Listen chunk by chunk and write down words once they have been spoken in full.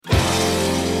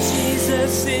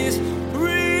Jesus is real.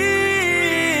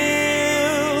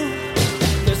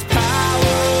 There's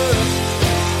power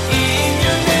in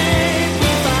your name.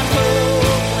 We find hope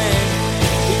when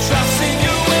we trust in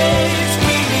your ways.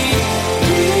 We need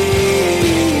real.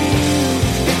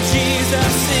 And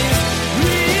Jesus is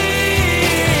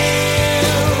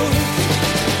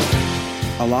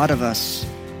real. A lot of us,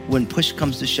 when push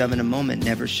comes to shove in a moment,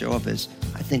 never show up as,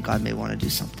 I think God may want to do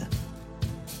something.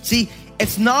 See,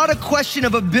 it's not a question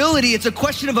of ability, it's a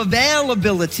question of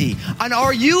availability. And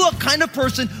are you a kind of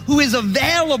person who is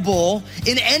available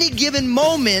in any given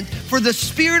moment for the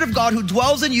Spirit of God who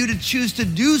dwells in you to choose to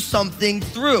do something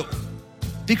through?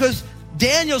 Because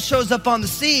Daniel shows up on the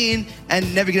scene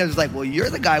and Nebuchadnezzar's like, well,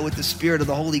 you're the guy with the Spirit of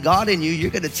the Holy God in you.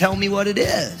 You're going to tell me what it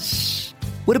is.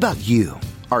 What about you?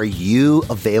 Are you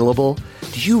available?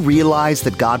 Do you realize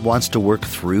that God wants to work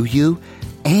through you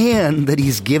and that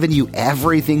He's given you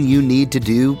everything you need to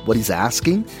do what He's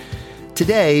asking?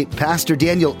 Today, Pastor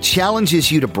Daniel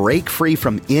challenges you to break free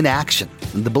from inaction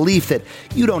and the belief that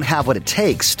you don't have what it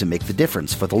takes to make the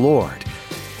difference for the Lord.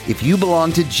 If you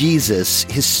belong to Jesus,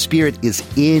 His Spirit is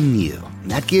in you. And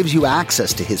that gives you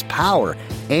access to His power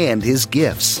and His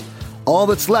gifts. All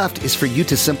that's left is for you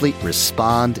to simply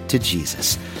respond to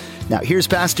Jesus. Now, here's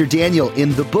Pastor Daniel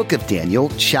in the book of Daniel,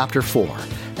 chapter 4,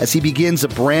 as he begins a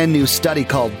brand new study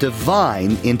called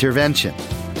Divine Intervention.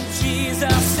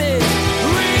 Jesus is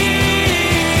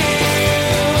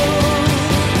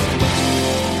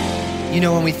real. You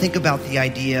know, when we think about the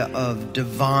idea of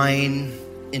divine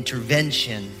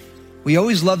intervention, we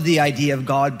always love the idea of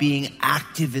God being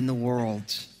active in the world.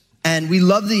 And we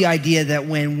love the idea that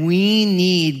when we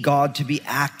need God to be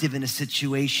active in a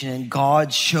situation and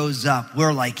God shows up,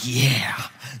 we're like, yeah,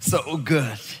 so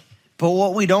good. But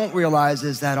what we don't realize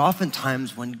is that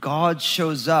oftentimes when God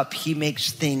shows up, He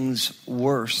makes things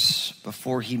worse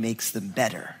before He makes them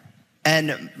better.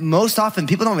 And most often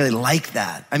people don't really like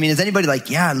that. I mean, is anybody like,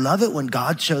 yeah, I love it when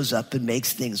God shows up and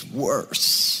makes things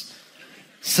worse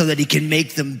so that He can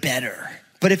make them better?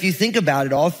 But if you think about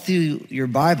it all through your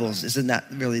Bibles, isn't that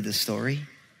really the story?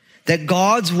 That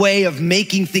God's way of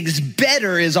making things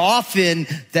better is often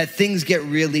that things get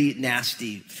really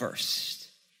nasty first.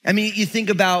 I mean, you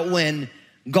think about when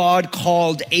God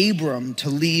called Abram to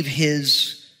leave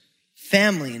his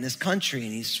family and his country,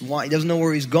 and he doesn't know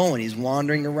where he's going. He's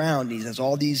wandering around. He has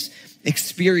all these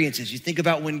experiences. You think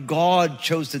about when God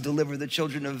chose to deliver the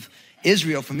children of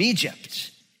Israel from Egypt.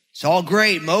 It's all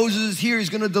great. Moses is here. He's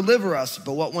going to deliver us.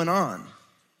 But what went on?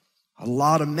 A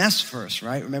lot of mess first,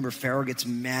 right? Remember, Pharaoh gets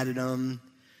mad at him,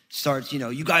 starts,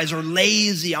 you guys are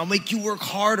lazy. I'll make you work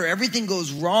harder. Everything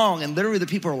goes wrong. And literally the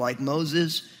people are like,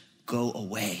 Moses, go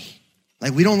away.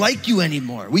 Like, we don't like you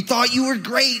anymore. We thought you were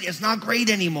great. It's not great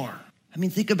anymore. I mean,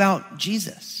 think about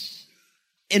Jesus.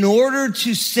 In order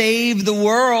to save the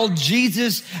world,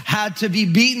 Jesus had to be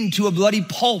beaten to a bloody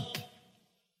pulp,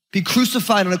 be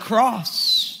crucified on a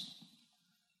cross.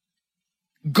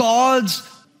 God's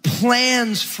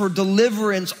plans for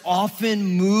deliverance often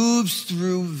moves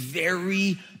through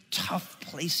very tough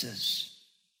places.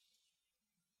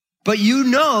 But you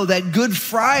know that Good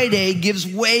Friday gives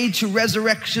way to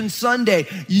Resurrection Sunday.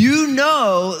 You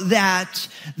know that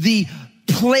the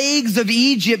plagues of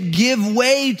Egypt give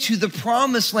way to the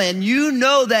promised land. You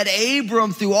know that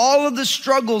Abram, through all of the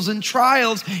struggles and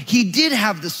trials, he did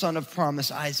have the son of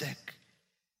promise, Isaac.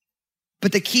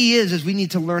 But the key is we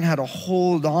need to learn how to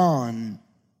hold on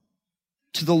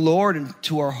to the Lord and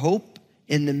to our hope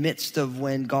in the midst of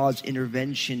when God's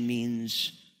intervention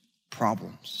means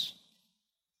problems.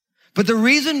 But the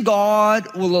reason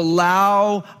God will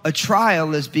allow a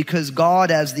trial is because God,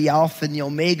 as the Alpha and the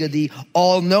Omega, the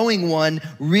all-knowing one,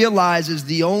 realizes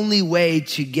the only way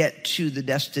to get to the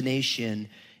destination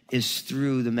is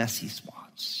through the messy spots.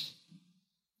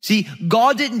 See,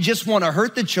 God didn't just want to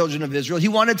hurt the children of Israel. He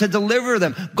wanted to deliver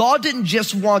them. God didn't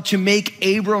just want to make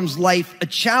Abram's life a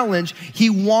challenge. He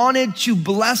wanted to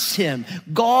bless him.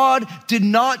 God did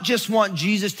not just want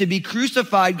Jesus to be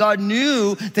crucified. God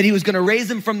knew that He was going to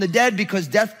raise him from the dead because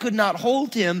death could not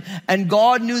hold him. And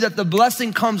God knew that the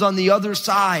blessing comes on the other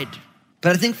side.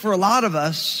 But I think for a lot of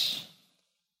us,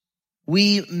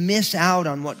 we miss out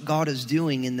on what God is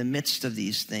doing in the midst of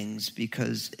these things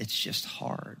because it's just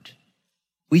hard.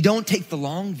 We don't take the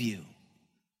long view.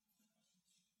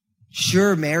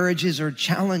 Sure, marriages are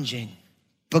challenging,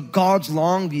 but God's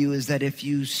long view is that if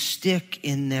you stick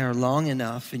in there long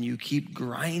enough and you keep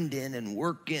grinding and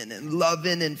working and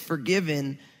loving and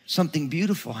forgiving, something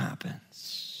beautiful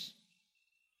happens.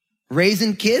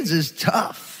 Raising kids is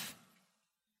tough.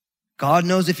 God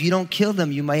knows if you don't kill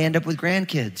them, you might end up with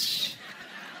grandkids.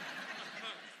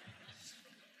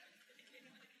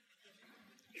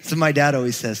 That's what my dad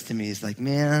always says to me. He's like,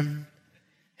 man,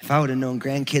 if I would have known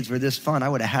grandkids were this fun, I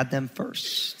would have had them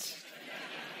first.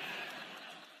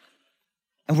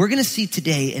 And we're gonna see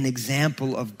today an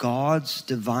example of God's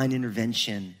divine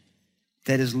intervention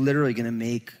that is literally gonna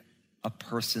make a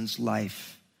person's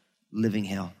life living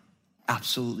hell,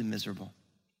 absolutely miserable.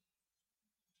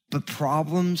 But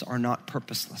problems are not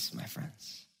purposeless, my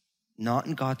friends, not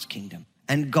in God's kingdom.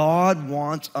 And God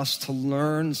wants us to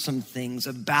learn some things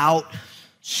about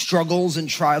struggles and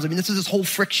trials. I mean, this is this whole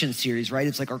friction series, right?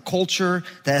 It's like our culture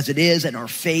as it is and our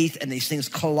faith, and these things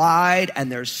collide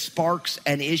and there's sparks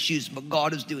and issues, but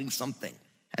God is doing something.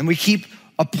 And we keep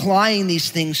applying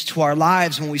these things to our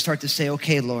lives when we start to say,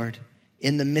 okay, Lord,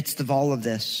 in the midst of all of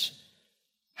this,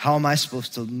 how am I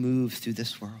supposed to move through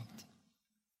this world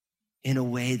in a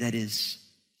way that is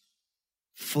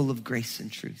full of grace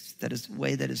and truth, that is a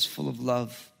way that is full of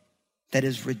love, that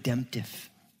is redemptive?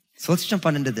 So let's jump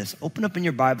on into this. Open up in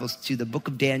your Bibles to the book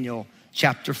of Daniel,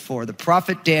 chapter 4, the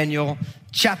prophet Daniel,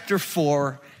 chapter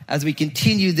 4, as we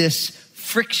continue this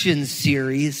friction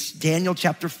series, Daniel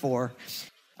chapter 4.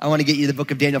 I want to get you the book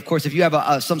of Daniel. Of course, if you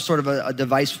have some sort of a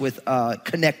device with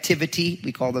connectivity,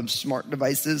 we call them smart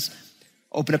devices,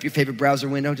 open up your favorite browser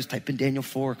window, just type in Daniel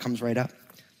 4, it comes right up.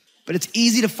 But it's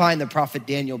easy to find the prophet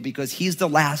Daniel because he's the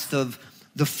last of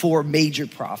the four major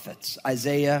prophets,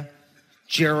 Isaiah,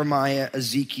 Jeremiah,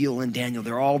 Ezekiel, and Daniel.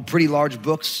 They're all pretty large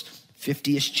books,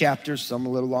 50-ish chapters, some a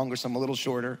little longer, some a little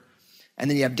shorter. And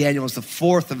then you have Daniel as the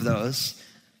fourth of those.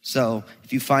 So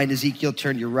if you find Ezekiel,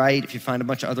 turn to your right. If you find a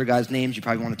bunch of other guys' names, you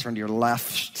probably want to turn to your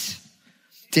left.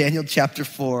 Daniel chapter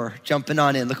 4, jumping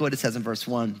on in. Look at what it says in verse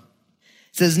 1. It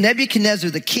says, Nebuchadnezzar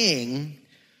the king,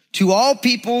 to all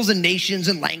peoples and nations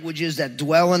and languages that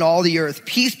dwell in all the earth,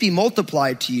 peace be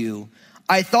multiplied to you.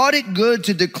 I thought it good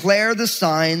to declare the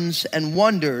signs and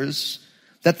wonders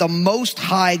that the Most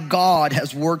High God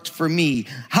has worked for me.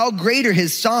 How great are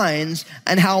his signs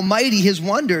and how mighty his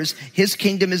wonders. His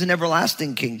kingdom is an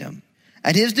everlasting kingdom,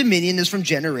 and his dominion is from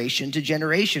generation to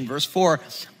generation. Verse 4,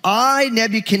 I,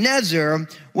 Nebuchadnezzar,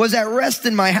 was at rest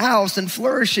in my house and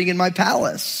flourishing in my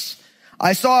palace.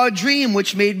 I saw a dream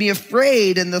which made me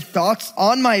afraid, and the thoughts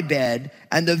on my bed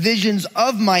and the visions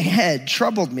of my head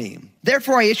troubled me.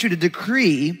 Therefore I issued a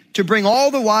decree to bring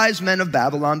all the wise men of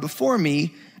Babylon before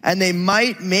me, and they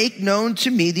might make known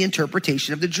to me the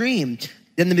interpretation of the dream.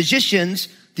 Then the magicians,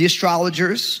 the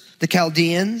astrologers, the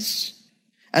Chaldeans,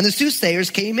 and the soothsayers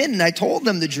came in, and I told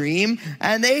them the dream,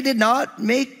 and they did not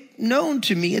make known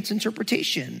to me its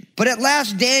interpretation. But at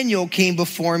last Daniel came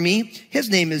before me. His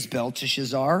name is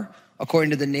Belteshazzar, according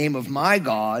to the name of my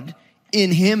God.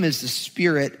 In him is the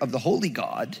spirit of the holy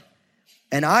God.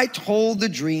 And I told the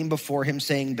dream before him,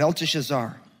 saying,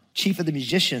 Belteshazzar, chief of the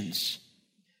magicians,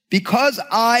 because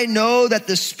I know that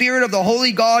the spirit of the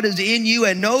holy God is in you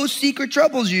and no secret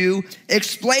troubles you,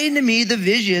 explain to me the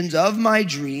visions of my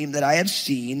dream that I have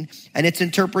seen and its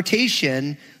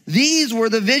interpretation. These were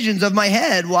the visions of my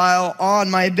head while on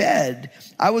my bed.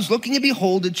 I was looking and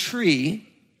behold a tree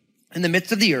in the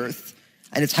midst of the earth,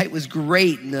 and its height was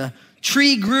great, and the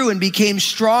tree grew and became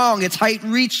strong. Its height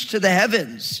reached to the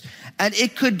heavens, and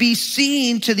it could be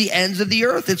seen to the ends of the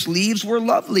earth. Its leaves were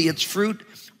lovely, its fruit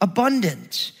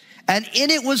abundant. And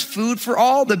in it was food for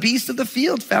all. The beasts of the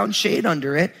field found shade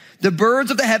under it. The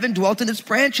birds of the heaven dwelt in its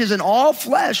branches, and all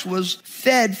flesh was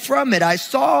fed from it. I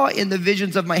saw in the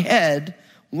visions of my head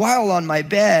while on my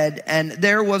bed, and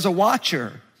there was a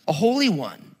watcher, a holy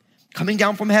one, coming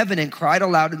down from heaven, and cried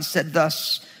aloud and said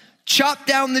thus, chop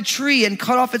down the tree and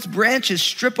cut off its branches,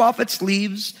 strip off its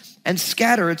leaves and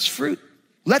scatter its fruit.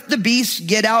 Let the beasts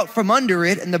get out from under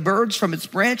it and the birds from its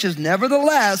branches.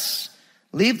 Nevertheless,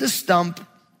 leave the stump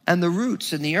and the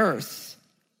roots in the earth.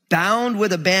 Bound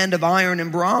with a band of iron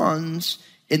and bronze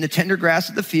in the tender grass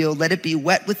of the field, let it be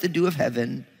wet with the dew of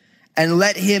heaven, and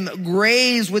let him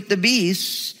graze with the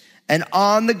beasts, and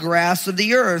on the grass of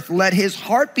the earth let his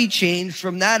heart be changed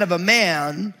from that of a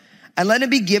man, and let him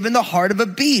be given the heart of a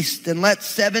beast, and let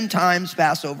 7 times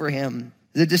pass over him.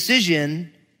 The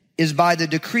decision is by the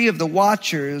decree of the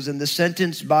watchers, and the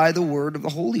sentence by the word of the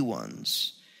holy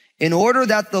ones, in order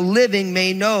that the living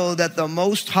may know that the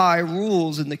Most High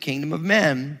rules in the kingdom of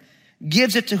men,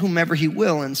 gives it to whomever he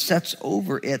will, and sets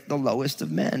over it the lowest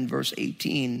of men. Verse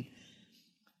 18,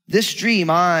 this dream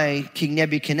I, King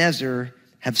Nebuchadnezzar,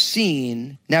 have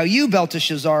seen. Now you,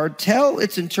 Belteshazzar, tell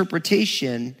its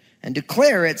interpretation and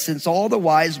declare it, since all the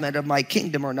wise men of my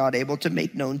kingdom are not able to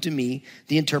make known to me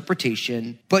the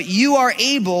interpretation. But you are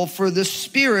able, for the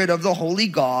spirit of the holy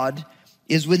God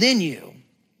is within you.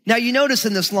 Now you notice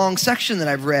in this long section that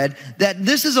I've read that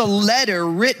this is a letter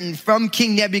written from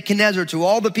King Nebuchadnezzar to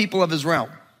all the people of his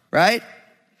realm, right?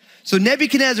 So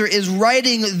Nebuchadnezzar is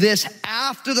writing this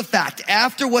after the fact,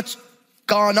 after what's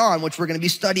gone on, which we're going to be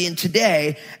studying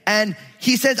today. And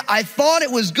he says, I thought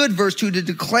it was good, verse 2, to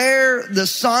declare the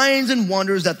signs and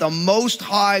wonders that the Most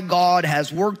High God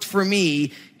has worked for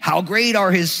me. How great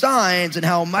are his signs and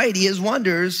how mighty his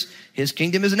wonders. His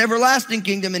kingdom is an everlasting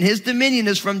kingdom and his dominion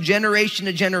is from generation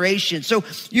to generation. So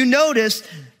you notice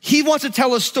he wants to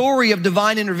tell a story of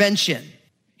divine intervention.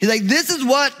 He's like, this is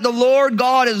what the Lord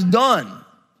God has done.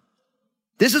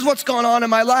 This is what's gone on in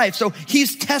my life. So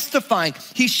he's testifying.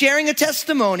 He's sharing a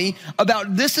testimony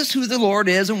about this is who the Lord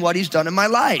is and what he's done in my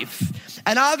life.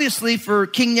 And obviously for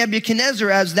King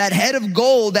Nebuchadnezzar, as that head of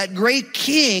gold, that great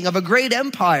king of a great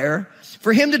empire,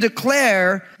 for him to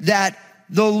declare that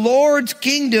the Lord's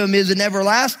kingdom is an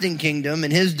everlasting kingdom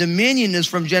and his dominion is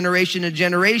from generation to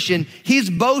generation,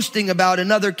 he's boasting about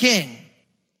another king.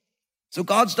 So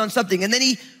God's done something. And then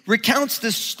he recounts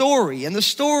this story. And the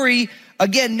story,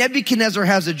 again, Nebuchadnezzar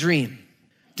has a dream.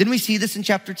 Didn't we see this in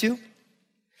chapter 2?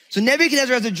 So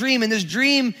Nebuchadnezzar has a dream, and this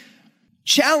dream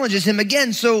challenges him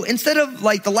again. So instead of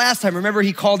like the last time, remember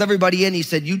he called everybody in. He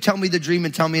said, you tell me the dream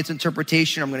and tell me its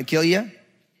interpretation. I'm going to kill you.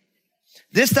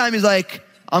 This time he's like,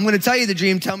 I'm going to tell you the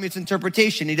dream. Tell me its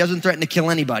interpretation. He doesn't threaten to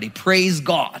kill anybody. Praise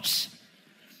God.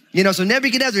 So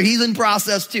Nebuchadnezzar, he's in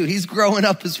process too. He's growing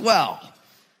up as well.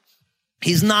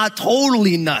 He's not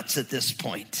totally nuts at this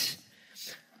point.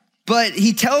 But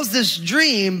he tells this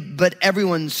dream, but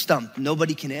everyone's stumped.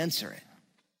 Nobody can answer it.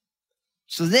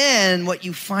 So then what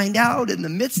you find out in the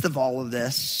midst of all of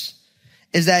this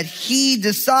is that he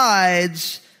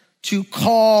decides to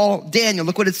call Daniel.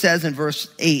 Look what it says in verse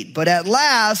 8. But at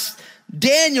last,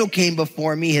 Daniel came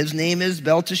before me. His name is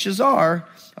Belteshazzar.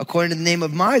 According to the name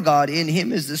of my God, in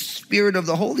him is the spirit of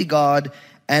the holy God.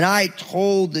 And I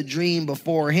told the dream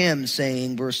before him,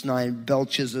 saying, verse 9,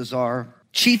 Belteshazzar,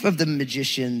 chief of the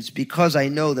magicians, because I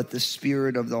know that the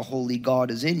spirit of the holy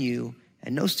God is in you,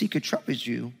 and no secret troubles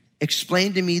you,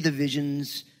 explain to me the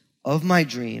visions of my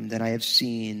dream that I have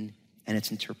seen and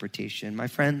its interpretation. My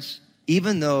friends,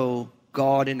 even though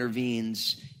God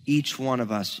intervenes, each one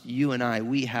of us, you and I,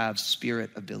 we have spirit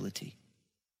ability.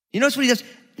 You notice what he does?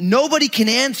 Nobody can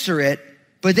answer it.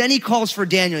 But then he calls for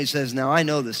Daniel. He says, now I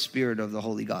know the spirit of the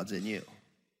holy God's in you.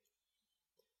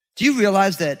 Do you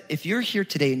realize that if you're here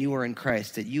today and you are in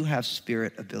Christ, that you have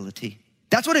spirit ability?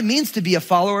 That's what it means to be a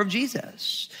follower of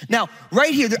Jesus. Now,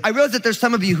 right here, I realize that there's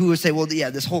some of you who would say, well, yeah,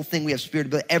 this whole thing, we have spirit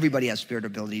ability. Everybody has spirit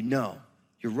ability. No,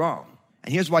 you're wrong.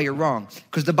 And here's why you're wrong.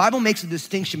 Because the Bible makes a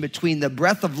distinction between the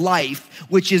breath of life,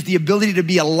 which is the ability to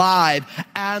be alive,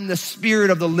 and the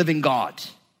spirit of the living God.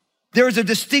 There is a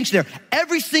distinction there.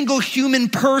 Every single human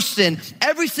person,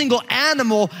 every single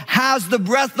animal has the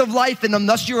breath of life in them,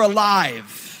 thus you're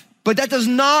alive. But that does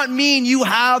not mean you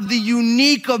have the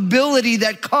unique ability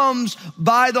that comes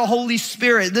by the Holy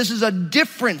Spirit. This is a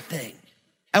different thing.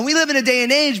 And we live in a day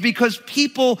and age because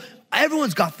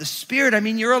everyone's got the Spirit. I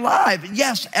mean, you're alive.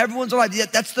 Yes, everyone's alive.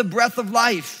 That's the breath of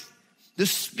life. The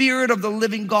spirit of the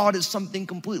living God is something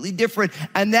completely different.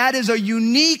 And that is a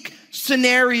unique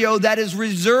scenario that is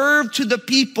reserved to the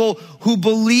people who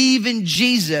believe in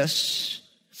Jesus.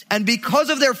 And because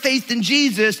of their faith in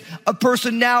Jesus, a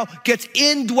person now gets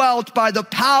indwelt by the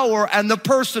power and the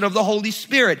person of the Holy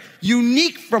Spirit,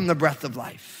 unique from the breath of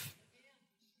life.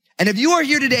 And if you are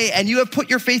here today and you have put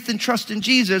your faith and trust in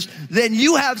Jesus, then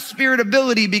you have spirit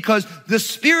ability because the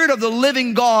spirit of the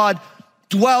living God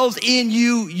dwells in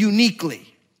you uniquely.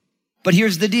 But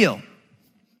here's the deal.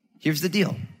 Here's the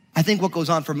deal. I think what goes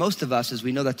on for most of us is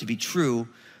we know that to be true,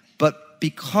 but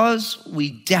because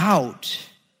we doubt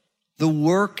the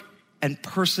work and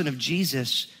person of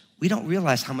Jesus, we don't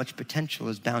realize how much potential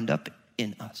is bound up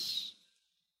in us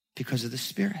because of the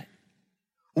Spirit.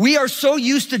 We are so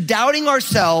used to doubting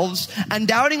ourselves and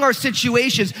doubting our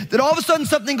situations that all of a sudden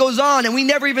something goes on and we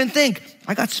never even think,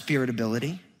 I got spirit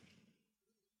ability.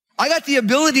 I got the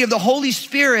ability of the Holy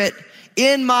Spirit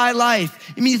in my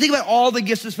life. I mean, you think about all the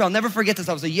gifts of the Spirit. I'll never forget this.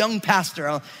 I was a young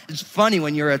pastor. It's funny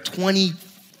when you're a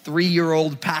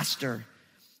 23-year-old pastor,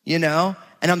 and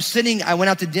I went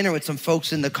out to dinner with some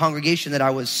folks in the congregation that I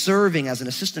was serving as an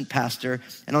assistant pastor.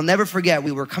 And I'll never forget,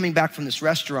 we were coming back from this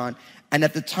restaurant. And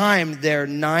at the time, their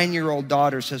 9-year-old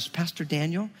daughter says, Pastor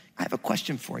Daniel, I have a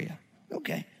question for you.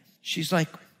 Okay. She's like,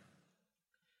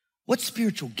 what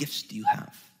spiritual gifts do you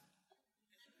have?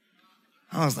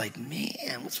 I was like,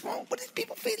 man, what's wrong? What are these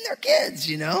people feeding their kids,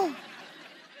 I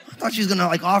thought she was going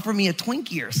to offer me a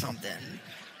Twinkie or something.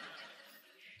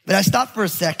 But I stopped for a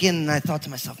second and I thought to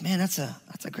myself, man, that's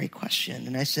a great question.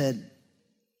 And I said,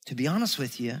 to be honest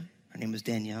with you, her name was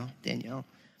Danielle,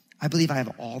 I believe I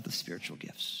have all the spiritual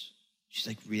gifts. She's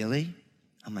like, really?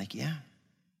 I'm like, yeah.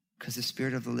 Because the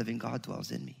Spirit of the living God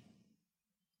dwells in me.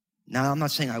 Now, I'm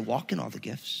not saying I walk in all the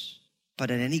gifts,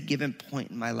 but at any given point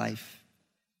in my life,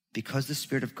 because the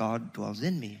Spirit of God dwells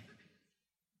in me,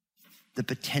 the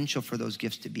potential for those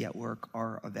gifts to be at work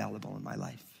are available in my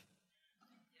life.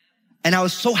 And I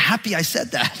was so happy I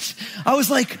said that.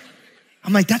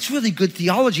 I'm like, that's really good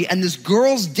theology. And this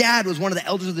girl's dad was one of the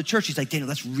elders of the church. He's like, Daniel,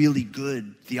 that's really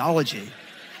good theology.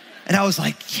 And I was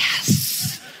like,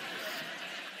 yes.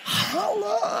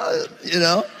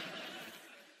 Hello,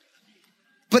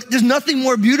 But there's nothing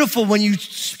more beautiful when you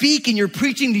speak and you're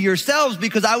preaching to yourselves,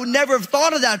 because I would never have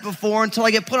thought of that before until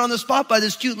I get put on the spot by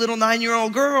this cute little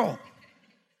 9-year-old girl.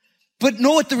 But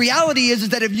know what the reality is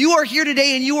that if you are here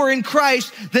today and you are in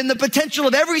Christ, then the potential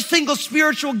of every single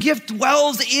spiritual gift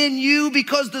dwells in you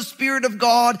because the Spirit of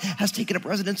God has taken up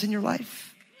residence in your life.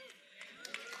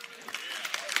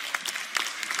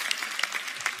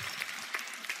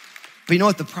 But you know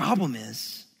what the problem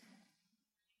is?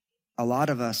 A lot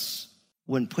of us,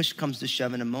 when push comes to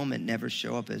shove in a moment, never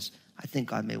show up as, I think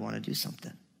God may want to do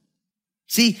something.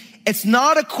 See, it's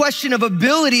not a question of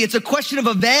ability, it's a question of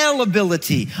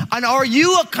availability. And are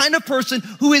you a kind of person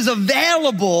who is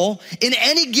available in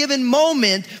any given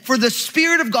moment for the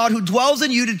Spirit of God who dwells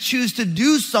in you to choose to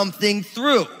do something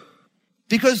through?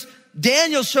 Because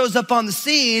Daniel shows up on the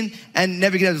scene and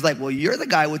Nebuchadnezzar's like, well, you're the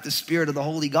guy with the Spirit of the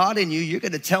Holy God in you. You're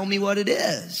going to tell me what it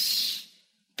is.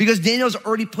 Because Daniel's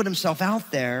already put himself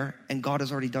out there and God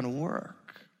has already done a work.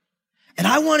 And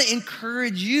I want to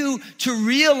encourage you to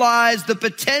realize the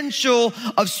potential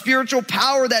of spiritual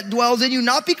power that dwells in you,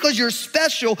 not because you're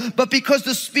special, but because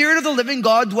the Spirit of the living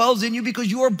God dwells in you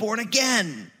because you are born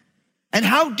again. And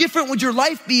how different would your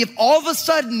life be if all of a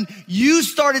sudden you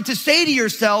started to say to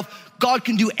yourself, God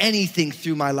can do anything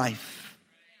through my life.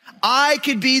 I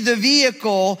could be the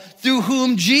vehicle through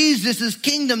whom Jesus'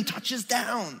 kingdom touches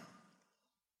down.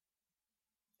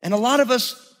 And a lot of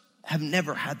us have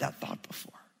never had that thought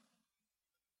before.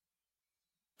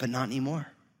 But not anymore,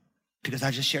 because I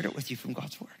just shared it with you from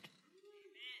God's word.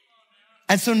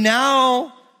 And so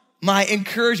now my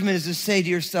encouragement is to say to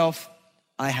yourself,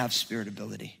 I have spirit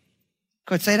ability.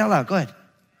 Go ahead, say it out loud, go ahead.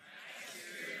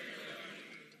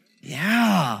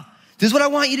 Yeah, this is what I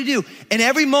want you to do. In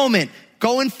every moment,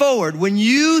 going forward, when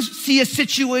you see a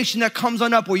situation that comes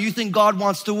on up where you think God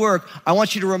wants to work, I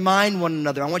want you to remind one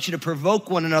another. I want you to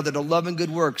provoke one another to love and good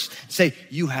works. Say,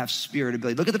 you have spirit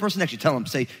ability. Look at the person next to you. Tell them,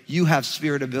 say, you have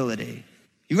spirit ability.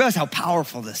 You realize how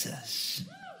powerful this is.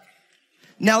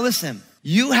 Now listen,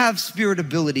 you have spirit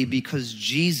ability because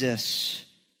Jesus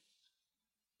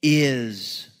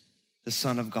is the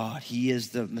Son of God. He is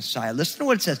the Messiah. Listen to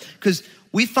what it says, because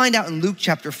we find out in Luke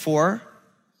chapter 4,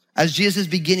 as Jesus is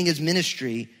beginning his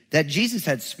ministry, that Jesus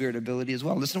had spirit ability as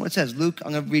well. Listen to what it says. Luke,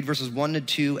 I'm going to read verses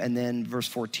 1-2 and then verse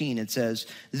 14. It says,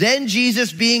 then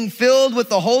Jesus, being filled with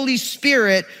the Holy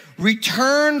Spirit,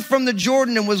 returned from the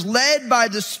Jordan and was led by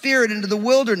the Spirit into the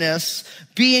wilderness,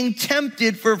 being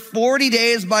tempted for 40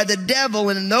 days by the devil.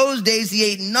 And in those days he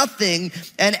ate nothing.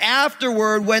 And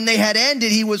afterward, when they had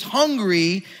ended, he was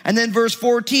hungry. And then verse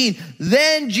 14,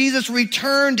 then Jesus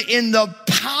returned in the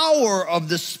power of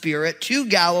the Spirit to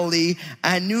Galilee,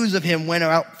 and news of him went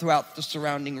out throughout the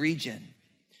surrounding region.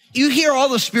 You hear all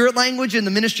the Spirit language in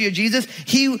the ministry of Jesus.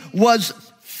 He was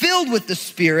filled with the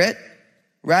Spirit,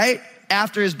 right?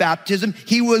 After his baptism,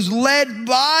 he was led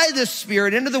by the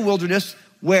Spirit into the wilderness,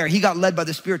 where he got led by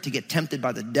the Spirit to get tempted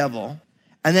by the devil.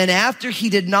 And then after he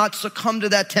did not succumb to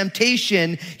that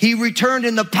temptation, he returned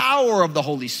in the power of the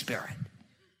Holy Spirit.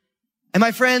 And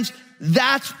my friends,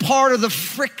 that's part of the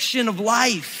friction of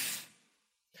life.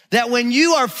 That when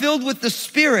you are filled with the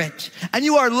Spirit and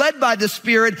you are led by the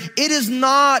Spirit, it is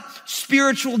not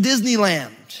spiritual Disneyland.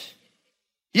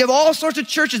 You have all sorts of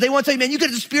churches. They want to tell you, man, you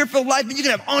get the Spirit-filled life, and you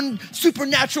can have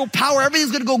supernatural power.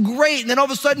 Everything's going to go great. And then all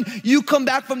of a sudden, you come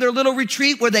back from their little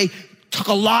retreat where they took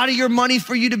a lot of your money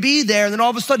for you to be there. And then all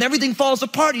of a sudden, everything falls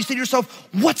apart. You say to yourself,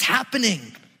 what's happening?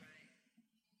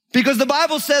 Because the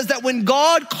Bible says that when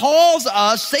God calls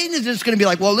us, Satan is just going to be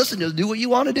like, well, listen, just do what you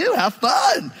want to do. Have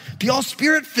fun. Be all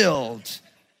Spirit-filled.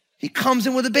 He comes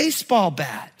in with a baseball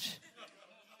bat,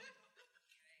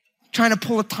 trying to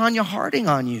pull a Tanya Harding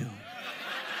on you.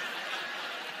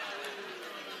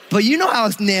 But you know how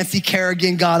Nancy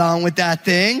Kerrigan got on with that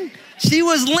thing. She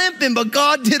was limping, but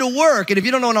God did a work. And if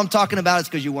you don't know what I'm talking about, it's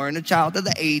because you weren't a child of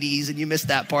the 80s and you missed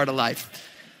that part of life.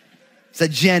 It's a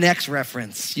Gen X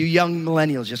reference. You young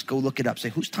millennials, just go look it up. Say,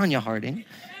 who's Tanya Harding?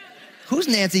 Who's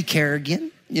Nancy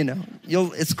Kerrigan? You know,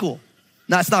 it's cool.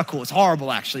 No, it's not cool. It's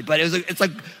horrible, actually. But it's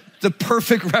like the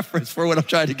perfect reference for what I'm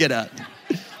trying to get at.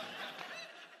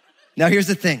 Now, here's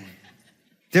the thing.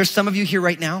 There's some of you here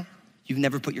right now, you've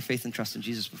never put your faith and trust in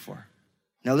Jesus before.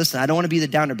 Now listen, I don't want to be the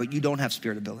downer, but you don't have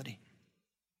spirit ability.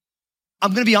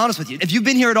 I'm going to be honest with you. If you've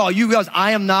been here at all, you realize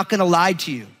I am not going to lie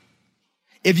to you.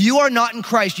 If you are not in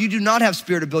Christ, you do not have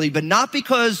spirit ability, but not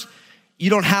because you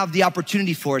don't have the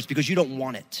opportunity for it, it's because you don't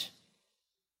want it.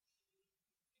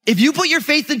 If you put your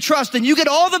faith and trust, then you get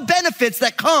all the benefits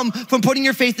that come from putting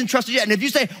your faith and trust in Jesus. And if you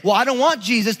say, well, I don't want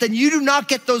Jesus, then you do not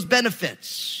get those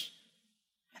benefits.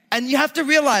 And you have to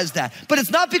realize that. But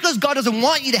it's not because God doesn't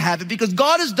want you to have it, because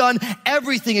God has done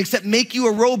everything except make you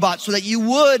a robot so that you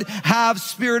would have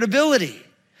spirit ability.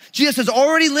 Jesus has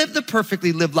already lived the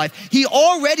perfectly lived life. He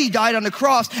already died on the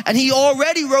cross and he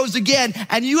already rose again.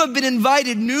 And you have been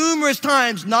invited numerous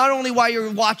times, not only while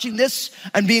you're watching this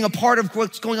and being a part of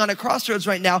what's going on at Crossroads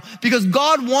right now, because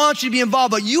God wants you to be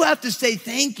involved, but you have to say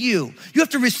thank you. You have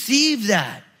to receive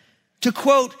that. To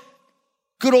quote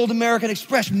good old American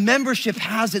Express, membership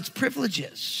has its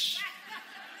privileges.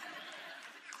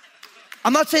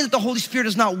 I'm not saying that the Holy Spirit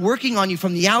is not working on you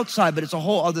from the outside, but it's a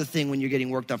whole other thing when you're getting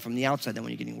worked on from the outside than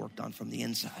when you're getting worked on from the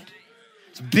inside.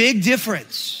 It's a big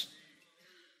difference.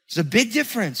 It's a big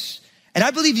difference. And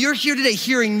I believe you're here today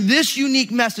hearing this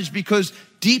unique message because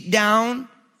deep down,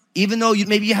 even though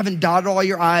maybe you haven't dotted all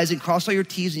your I's and crossed all your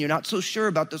T's and you're not so sure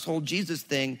about this whole Jesus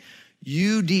thing,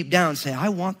 you deep down say, I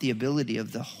want the ability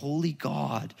of the Holy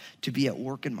God to be at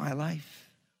work in my life.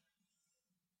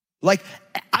 Like,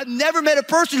 I've never met a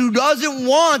person who doesn't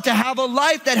want to have a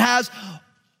life that has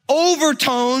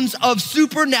overtones of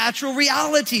supernatural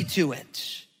reality to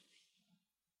it.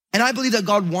 And I believe that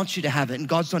God wants you to have it, and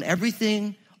God's done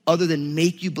everything other than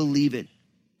make you believe it.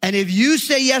 And if you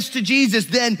say yes to Jesus,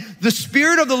 then the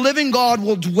Spirit of the living God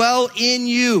will dwell in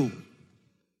you,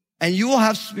 and you will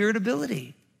have spirit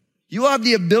ability. You will have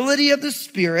the ability of the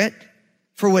Spirit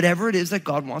for whatever it is that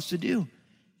God wants to do.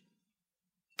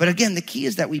 But again, the key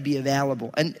is that we be available.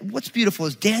 And what's beautiful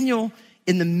is Daniel,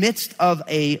 in the midst of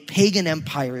a pagan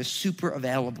empire, is super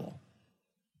available.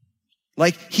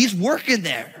 Like, he's working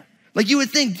there. Like, you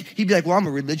would think he'd be like, well, I'm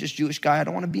a religious Jewish guy. I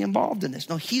don't want to be involved in this.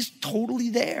 No, he's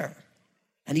totally there.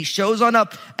 And he shows on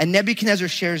up, and Nebuchadnezzar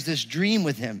shares this dream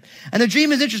with him. And the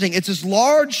dream is interesting. It's this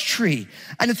large tree,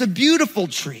 and it's a beautiful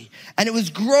tree. And it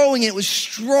was growing, and it was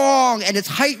strong, and its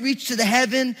height reached to the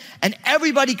heaven, and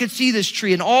everybody could see this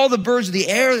tree, and all the birds of the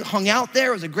air hung out there.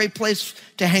 It was a great place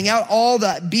to hang out. All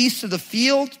the beasts of the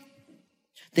field,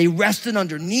 they rested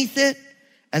underneath it.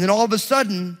 And then all of a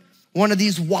sudden, one of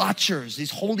these watchers,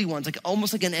 these holy ones, like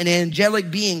almost like an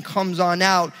angelic being, comes on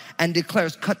out and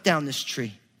declares, cut down this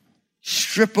tree.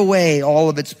 Strip away all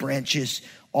of its branches,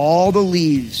 all the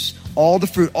leaves, all the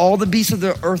fruit, all the beasts of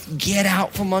the earth, get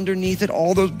out from underneath it.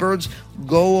 All those birds,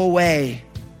 go away.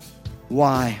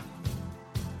 Why?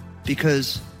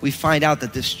 Because we find out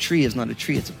that this tree is not a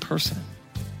tree, it's a person.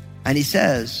 And he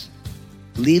says,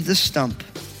 leave the stump,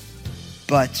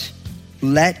 but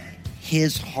let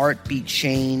his heart be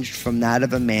changed from that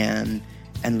of a man,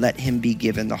 and let him be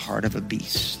given the heart of a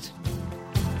beast.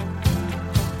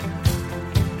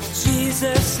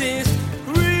 Jesus is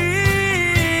real.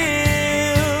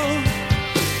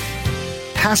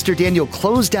 Pastor Daniel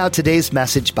closed out today's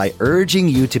message by urging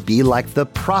you to be like the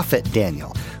prophet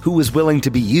Daniel, who was willing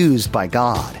to be used by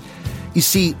God. You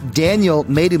see, Daniel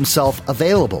made himself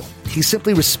available. He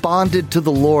simply responded to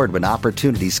the Lord when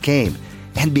opportunities came.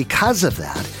 And because of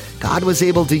that, God was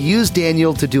able to use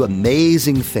Daniel to do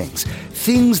amazing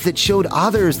things that showed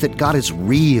others that God is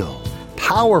real,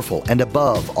 powerful, and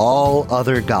above all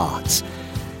other gods.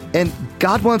 And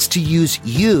God wants to use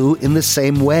you in the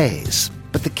same ways.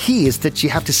 But the key is that you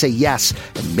have to say yes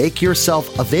and make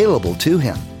yourself available to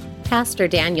Him. Pastor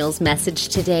Daniel's message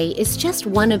today is just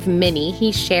one of many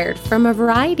he shared from a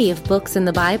variety of books in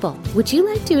the Bible. Would you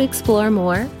like to explore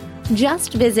more?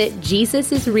 Just visit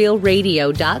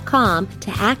JesusIsRealRadio.com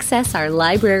to access our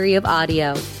library of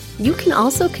audio. You can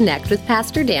also connect with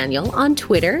Pastor Daniel on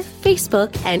Twitter,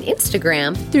 Facebook, and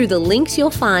Instagram through the links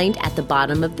you'll find at the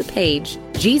bottom of the page,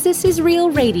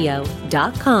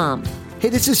 JesusIsRealRadio.com. Hey,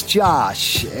 this is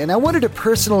Josh, and I wanted to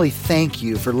personally thank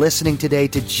you for listening today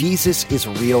to Jesus is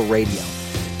Real Radio.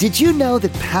 Did you know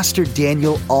that Pastor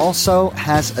Daniel also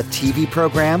has a TV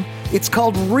program? It's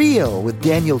called Real with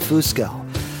Daniel Fusco.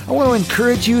 I want to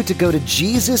encourage you to go to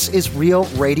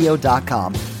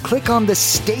JesusIsRealRadio.com, click on the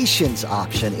Stations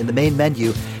option in the main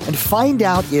menu, and find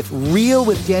out if Real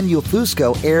with Daniel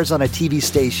Fusco airs on a TV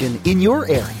station in your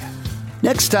area.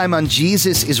 Next time on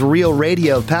Jesus is Real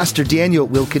Radio, Pastor Daniel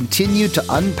will continue to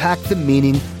unpack the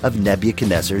meaning of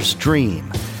Nebuchadnezzar's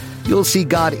dream. You'll see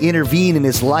God intervene in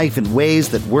his life in ways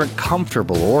that weren't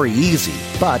comfortable or easy,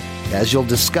 but as you'll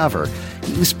discover,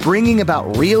 he was bringing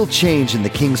about real change in the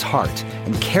king's heart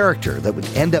and character that would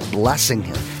end up blessing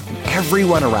him and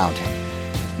everyone around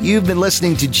him. You've been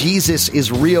listening to Jesus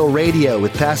is Real Radio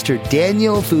with Pastor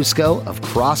Daniel Fusco of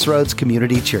Crossroads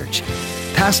Community Church.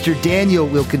 Pastor Daniel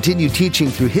will continue teaching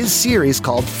through his series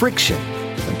called Friction.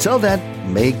 Until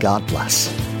then, may God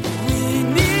bless.